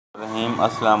रहीम।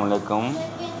 अस्सलाम वालेकुम।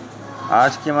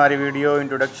 आज की हमारी video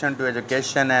introduction to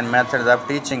education and methods of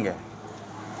teaching है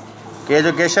कि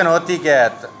एजुकेशन होती क्या है।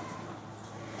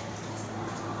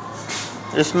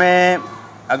 इसमें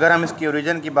अगर हम इसकी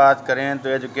ओरिजिन की बात करें तो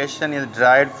education is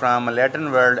derived from Latin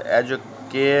word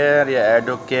educare या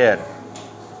एडुकेयर,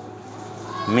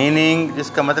 मीनिंग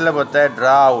जिसका मतलब होता है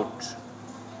draw out,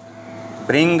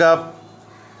 bring up,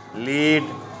 lead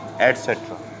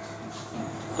etcetera.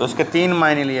 तो उसके 3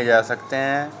 मायने लिए जा सकते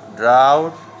हैं: draw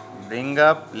out, bring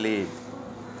up, lead.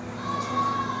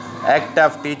 Act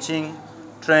of teaching,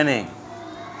 training.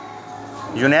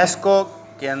 UNESCO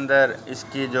के अंदर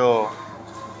इसकी जो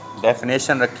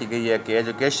डेफिनेशन रखी गई है कि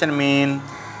education mean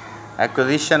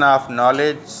acquisition of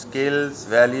knowledge, skills,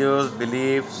 values,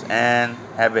 beliefs and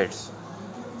habits.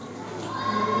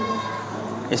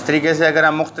 इस तरीके से अगर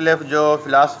हम मुख्तलिफ जो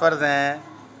फिलोसोफर्स हैं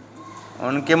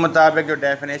उनके मुताबिक जो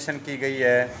डेफिनेशन की गई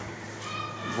है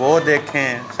वो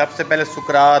देखें। सबसे पहले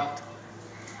सुकरात,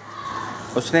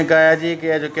 उसने कहा जी कि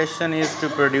education is to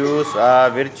produce a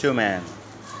विर्चू man.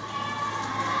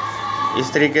 इस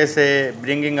तरीके से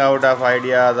bringing out of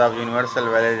ideas of universal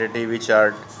validity which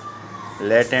are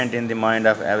latent in the mind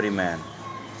of every man.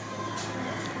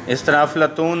 इस तरह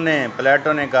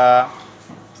प्लेटो ने कहा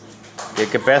कि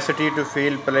capacity to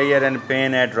feel player and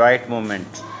pen eight right moment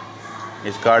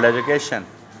is called education.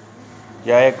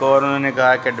 या एक और उन्होंने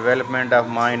कहा कि development of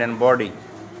mind and body.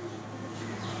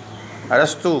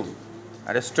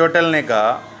 Aristotle ने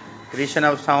कहा creation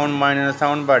of sound mind and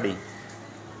sound body.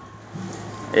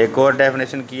 एक और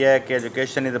डेफिनेशन किया है कि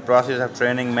education is the process of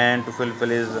training man to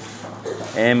fulfil his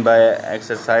aim bye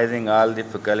exercising all the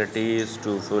faculties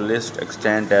to fullest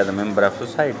extent as a member of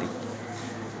society.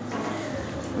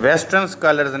 Western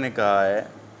scholars ने कहा है,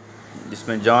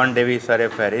 जिसमें John Dewey sir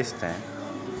फहरिस्त हैं,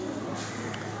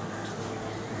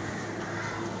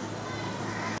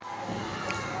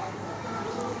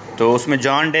 तो उसमें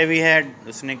जॉन डेवी है,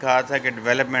 उसने कहा था कि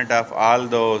development of all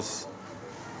those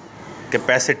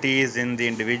capacities in the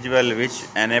individual which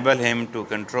enable him to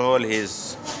control his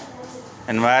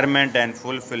environment and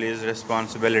fulfil his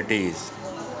responsibilities.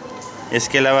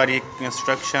 इसके अलावा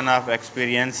reconstruction of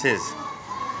experiences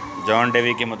John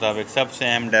Dewey के मुताबिक सबसे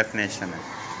अहम डेफिनेशन है।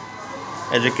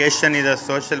 Education is a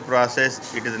social process,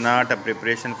 it is not a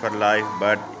preparation for life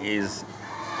but is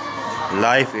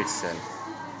life itself.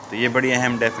 तो ये बड़ी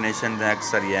अहम डेफिनेशन है,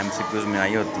 अक्सर ये MCQs में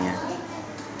आई होती हैं।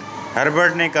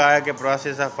 हर्बर्ट ने कहा है कि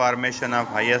process of formation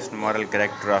of highest moral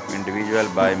character of individual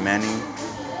by many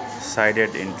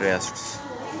sided interests.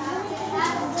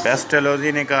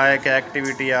 पेस्टेलोजी ने कहा है कि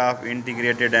activity of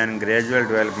integrated and gradual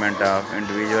development of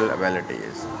individual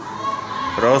abilities.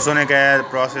 Roseau ने कहा है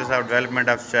process of development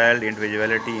of child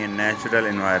individuality in natural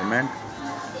environment.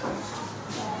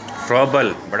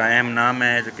 फ्रॉबल बड़ा अहम नाम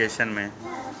है एजुकेशन में।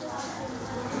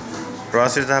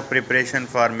 Process of preparation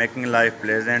for making life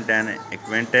pleasant and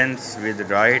acquaintance with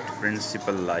right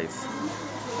principal life.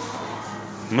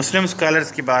 Muslim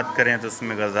scholars की बात करें तो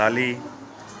उसमें Ghazali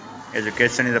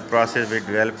education is a process which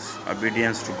develops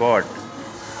obedience to God.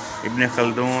 Ibn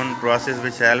Khaldun process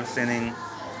which helps in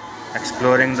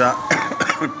exploring the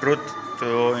truth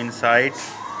through insight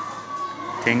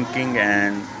thinking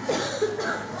and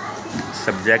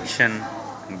subjection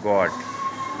God.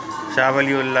 Shah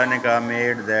Waliullah ने कहा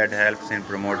made that helps in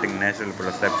promoting natural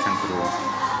perception through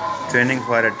training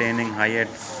for attaining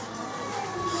highest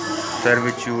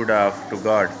servitude of to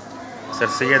God. Sir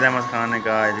Syed Ahmad Khan ने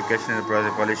कहा education is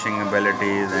process polishing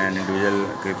abilities and individual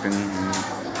keeping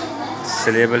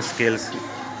syllable skills.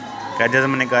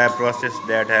 Chasm ने कहा process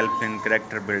that helps in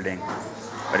character building.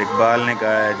 और इकबाल ने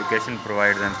कहा education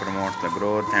provides and promotes the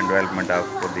growth and development of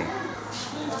खुदी।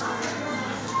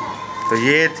 तो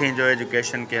ये थी जो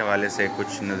एजुकेशन के हवाले से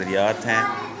कुछ नज़रियात हैं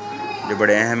जो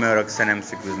बड़े अहम हैं और अक्सर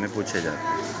MCQs में पूछे जाते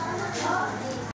हैं।